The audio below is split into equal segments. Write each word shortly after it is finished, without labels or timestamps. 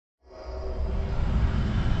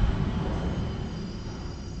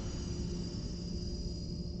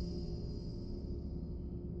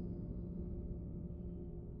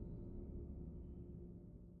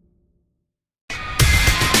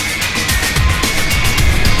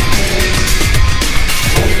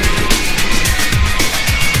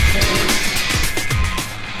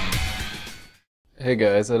Hey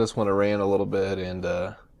guys, I just want to rant a little bit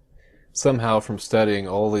and somehow from studying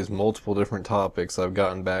all these multiple different topics, I've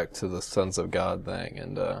gotten back to the Sons of God thing,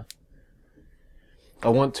 and I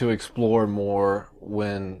want to explore more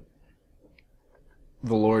when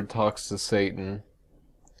the Lord talks to Satan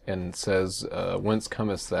and says, "Whence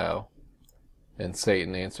comest thou?" And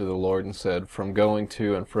Satan answered the Lord and said, "From going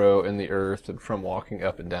to and fro in the earth and from walking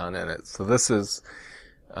up and down in it." So this is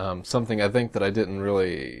something I think that I didn't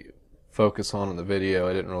really focus on in the video.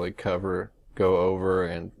 I didn't really go over,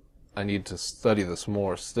 and I need to study this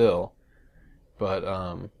more still. But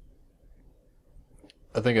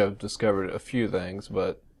I think I've discovered a few things.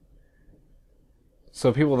 But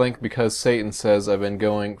so people think because Satan says I've been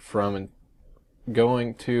going to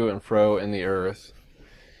and fro in the earth,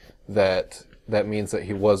 that means that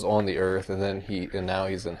he was on the earth and now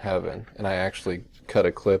he's in heaven. And I actually cut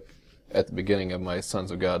a clip at the beginning of my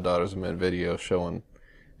Sons of God, Daughters of Men video showing,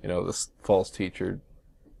 this false teacher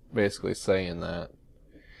basically saying that.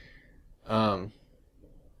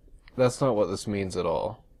 That's not what this means at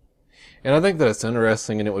all. And I think that it's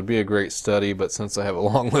interesting and it would be a great study, but since I have a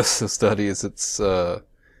long list of studies,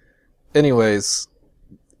 anyways,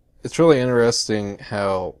 it's really interesting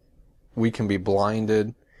how we can be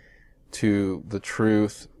blinded to the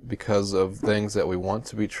truth because of things that we want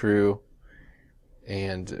to be true,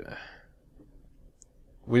 and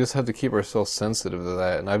we just have to keep ourselves sensitive to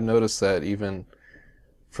that. And I've noticed that even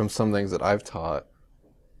from some things that I've taught,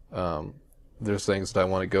 there's things that I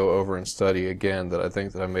want to go over and study again that I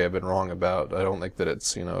think that I may have been wrong about. I don't think that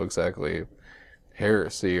it's, exactly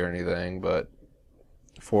heresy or anything, but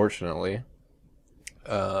fortunately,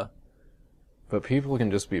 but people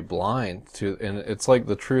can just be blind to, and it's like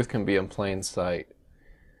the truth can be in plain sight.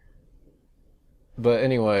 But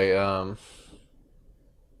anyway,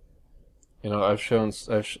 I've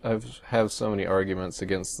had so many arguments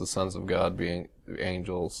against the sons of God being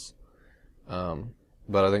angels,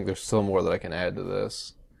 but I think there's still more that I can add to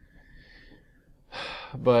this.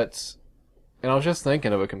 But, and I was just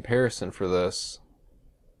thinking of a comparison for this,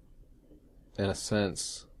 in a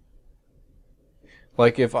sense.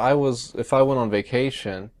 Like if I went on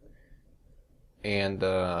vacation, and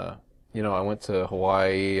I went to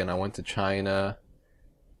Hawaii and I went to China,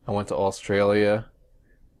 I went to Australia,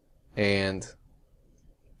 and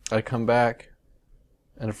I come back,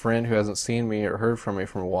 and a friend who hasn't seen me or heard from me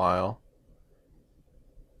for a while,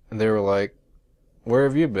 and they were like, "Where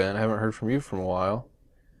have you been? I haven't heard from you for a while."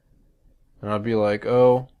 And I'd be like,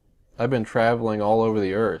 "Oh, I've been traveling all over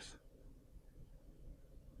the earth."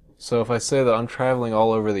 So if I say that I'm traveling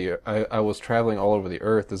all over I was traveling all over the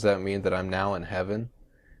earth, does that mean that I'm now in heaven?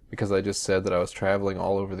 Because I just said that I was traveling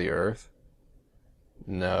all over the earth?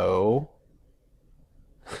 No.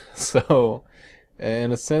 So,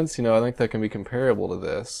 in a sense, I think that can be comparable to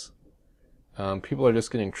this. People are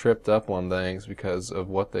just getting tripped up on things because of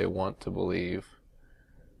what they want to believe.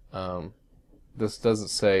 This doesn't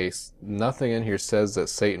say, nothing in here says that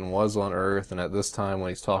Satan was on earth and at this time when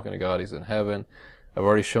he's talking to God he's in heaven. I've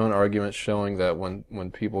already shown arguments showing that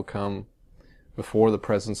when people come before the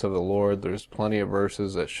presence of the Lord, there's plenty of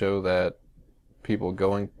verses that show that people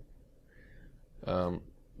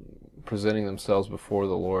presenting themselves before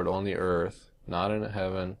the Lord on the earth, not in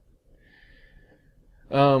heaven.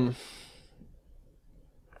 There's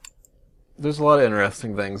a lot of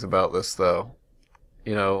interesting things about this, though.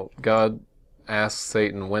 God asked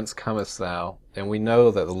Satan, "Whence comest thou?" And we know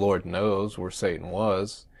that the Lord knows where Satan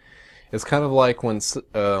was. It's kind of like when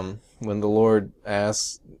the Lord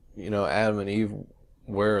asks, Adam and Eve,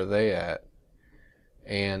 "Where are they at?"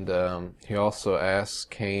 And he also asks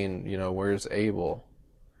Cain, "Where's Abel?"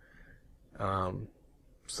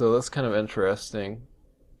 So that's kind of interesting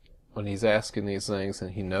when he's asking these things and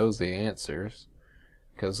he knows the answers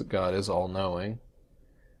because God is all-knowing.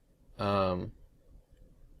 Now,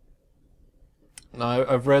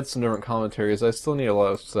 I've read some different commentaries. I still need a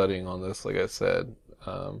lot of studying on this, like I said.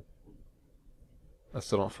 I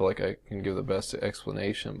still don't feel like I can give the best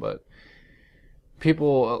explanation, but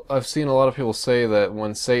I've seen a lot of people say that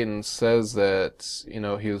when Satan says that,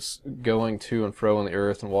 he was going to and fro on the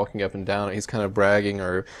earth and walking up and down it, he's kind of bragging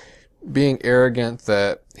or being arrogant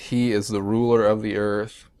that he is the ruler of the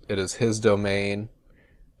earth. It is his domain.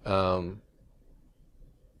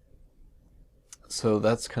 So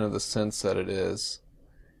that's kind of the sense that it is.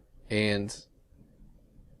 And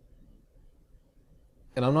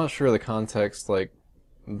I'm not sure the context, like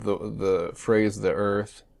the phrase "the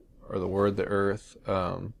earth" or the word "the earth."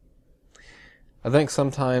 I think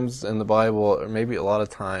sometimes in the Bible, or maybe a lot of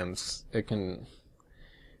times, it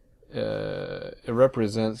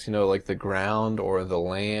represents, like the ground or the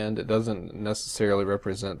land. It doesn't necessarily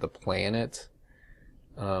represent the planet.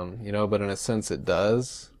 But in a sense it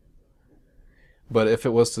does. But if it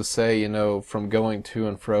was to say, from going to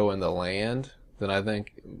and fro in the land, then I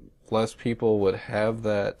think less people would have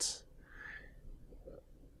that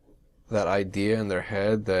idea in their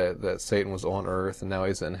head that Satan was on earth and now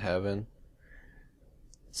he's in heaven.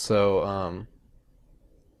 So,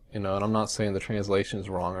 and I'm not saying the translation is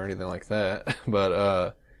wrong or anything like that,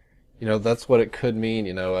 but, that's what it could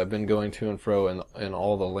mean. I've been going to and fro in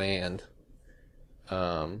all the land,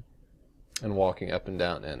 and walking up and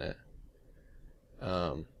down in it.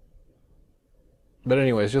 But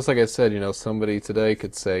anyways, just like I said, somebody today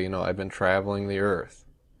could say, I've been traveling the earth.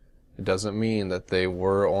 It doesn't mean that they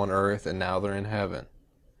were on earth and now they're in heaven.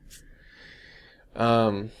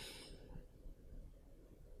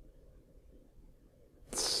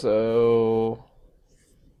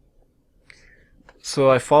 So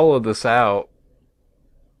I followed this out,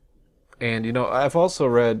 and I've also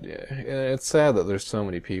read, and it's sad that there's so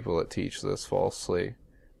many people that teach this falsely,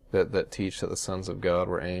 that teach that the sons of God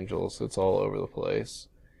were angels. It's all over the place.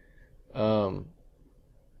 I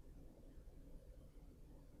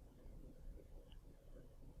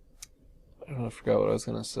forgot what I was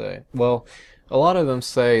going to say. Well, a lot of them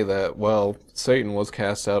say that, well, Satan was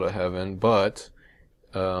cast out of heaven, but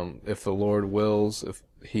if the Lord wills, if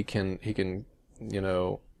he can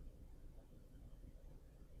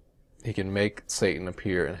make Satan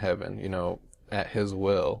appear in heaven, at his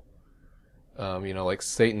will. Like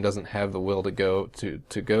Satan doesn't have the will to go to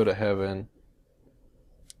heaven,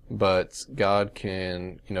 but God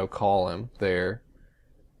can, call him there,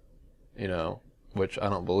 which I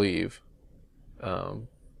don't believe.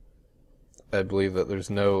 I believe that there's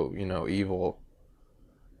no, evil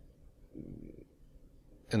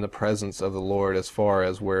in the presence of the Lord as far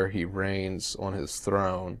as where he reigns on his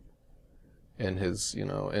throne in his,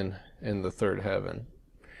 in the third heaven.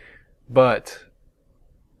 But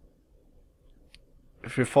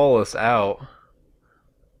if you follow this out,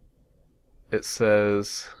 it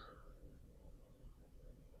says,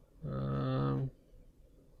 one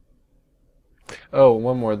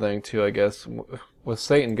more thing too, I guess. With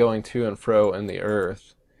Satan going to and fro in the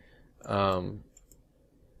earth,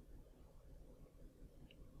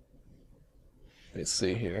 let's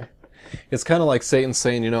see here. It's kind of like Satan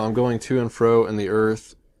saying, I'm going to and fro in the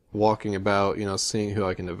earth, walking about, seeing who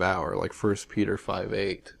I can devour, like 1 Peter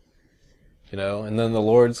 5:8. And then the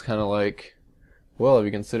Lord's kind of like, well, have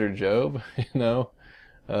you considered Job?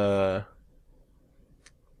 Why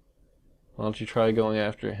don't you try going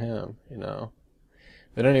after him,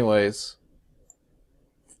 But anyways,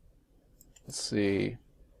 let's see.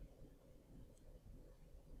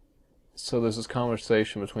 So there's this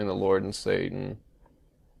conversation between the Lord and Satan.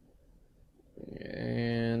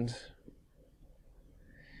 And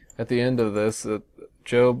at the end of this,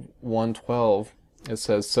 Job 1:12, it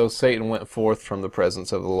says, "So Satan went forth from the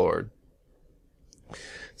presence of the Lord."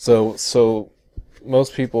 So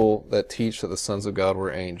most people that teach that the sons of God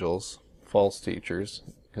were angels, false teachers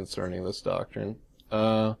concerning this doctrine,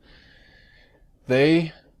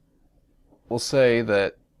 they will say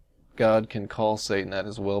that God can call Satan at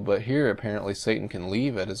his will, but here apparently Satan can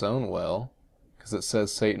leave at his own will, because it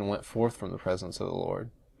says Satan went forth from the presence of the Lord.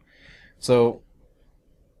 So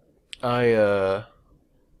I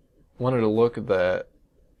wanted to look at that.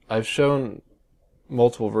 I've shown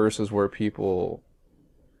multiple verses where people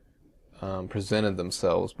presented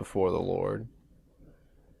themselves before the Lord.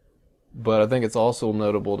 But I think it's also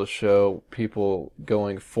notable to show people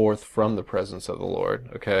going forth from the presence of the Lord,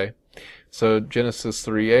 okay? So Genesis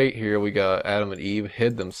 3:8 here, we got Adam and Eve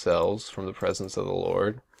hid themselves from the presence of the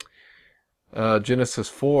Lord. Genesis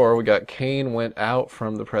 4, we got Cain went out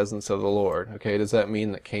from the presence of the Lord. Okay, does that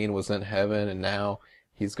mean that Cain was in heaven and now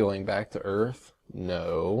he's going back to earth?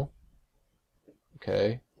 No.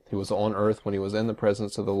 Okay, he was on earth when he was in the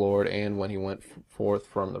presence of the Lord and when he went forth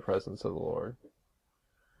from the presence of the Lord.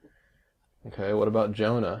 Okay, what about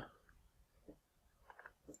Jonah?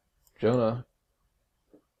 Jonah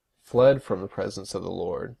fled from the presence of the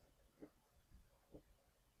Lord.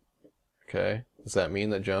 Okay, does that mean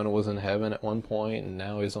that Jonah was in heaven at one point and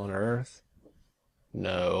now he's on earth?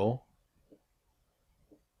 No.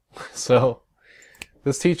 So,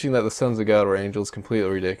 this teaching that the sons of God were angels is completely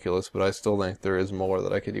ridiculous, but I still think there is more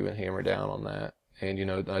that I could even hammer down on that. And,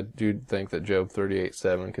 I do think that Job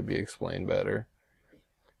 38:7 could be explained better,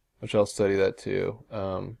 which I'll study that too,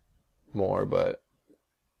 more, but...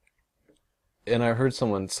 And I heard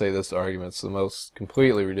someone say this argument's the most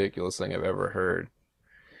completely ridiculous thing I've ever heard.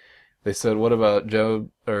 They said, what about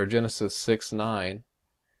Genesis 6:9,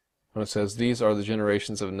 when it says, "These are the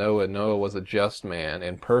generations of Noah. Noah was a just man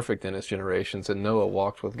and perfect in his generations, and Noah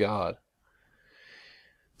walked with God."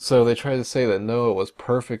 So they tried to say that Noah was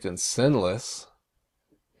perfect and sinless,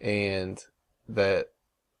 and that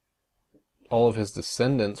all of his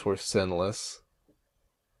descendants were sinless.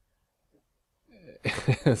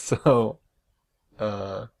 so,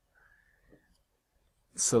 uh,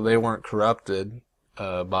 so they weren't corrupted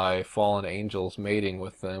by fallen angels mating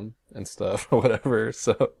with them and stuff or whatever.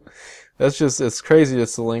 So that's just, it's crazy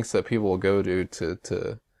just the lengths that people will go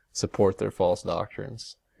to support their false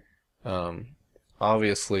doctrines.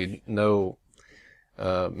 Obviously, no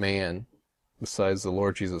man besides the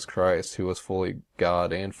Lord Jesus Christ, who was fully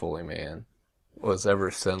God and fully man, was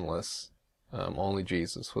ever sinless. Only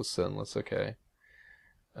Jesus was sinless, okay?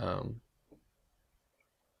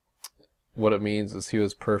 What it means is he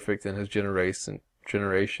was perfect in his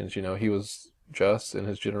generations. You know, he was just in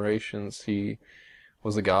his generations. He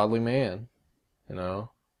was a godly man, you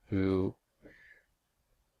know, who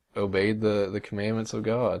obeyed the commandments of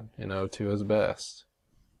God, you know, to his best.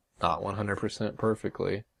 Not 100%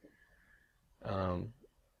 perfectly. You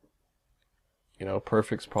know,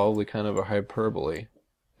 perfect's probably kind of a hyperbole.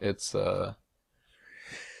 It's, you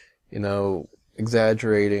know,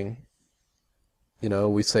 exaggerating. You know,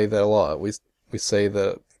 we say that a lot. We say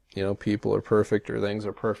that, you know, people are perfect or things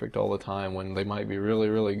are perfect all the time when they might be really,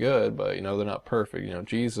 really good, but, you know, they're not perfect. You know,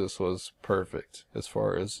 Jesus was perfect as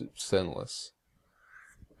far as sinless.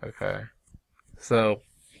 Okay. So,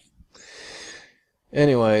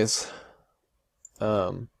 anyways,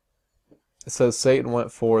 it says Satan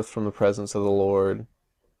went forth from the presence of the Lord.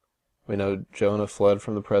 We know Jonah fled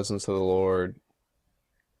from the presence of the Lord.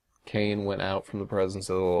 Cain went out from the presence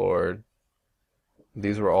of the Lord.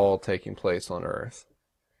 These were all taking place on earth.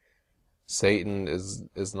 Satan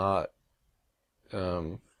is not,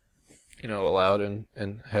 you know, allowed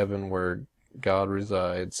in heaven where God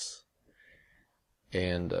resides.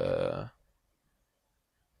 And the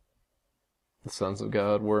sons of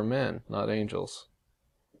God were men, not angels.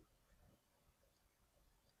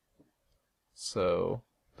 So,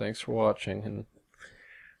 thanks for watching,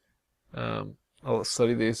 and I'll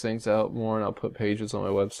study these things out more, and I'll put pages on my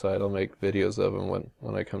website. I'll make videos of them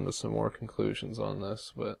when I come to some more conclusions on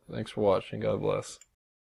this. But thanks for watching. God bless.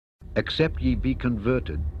 Except ye be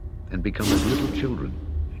converted, and become as little children,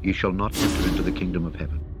 ye shall not enter into the kingdom of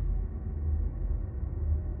heaven.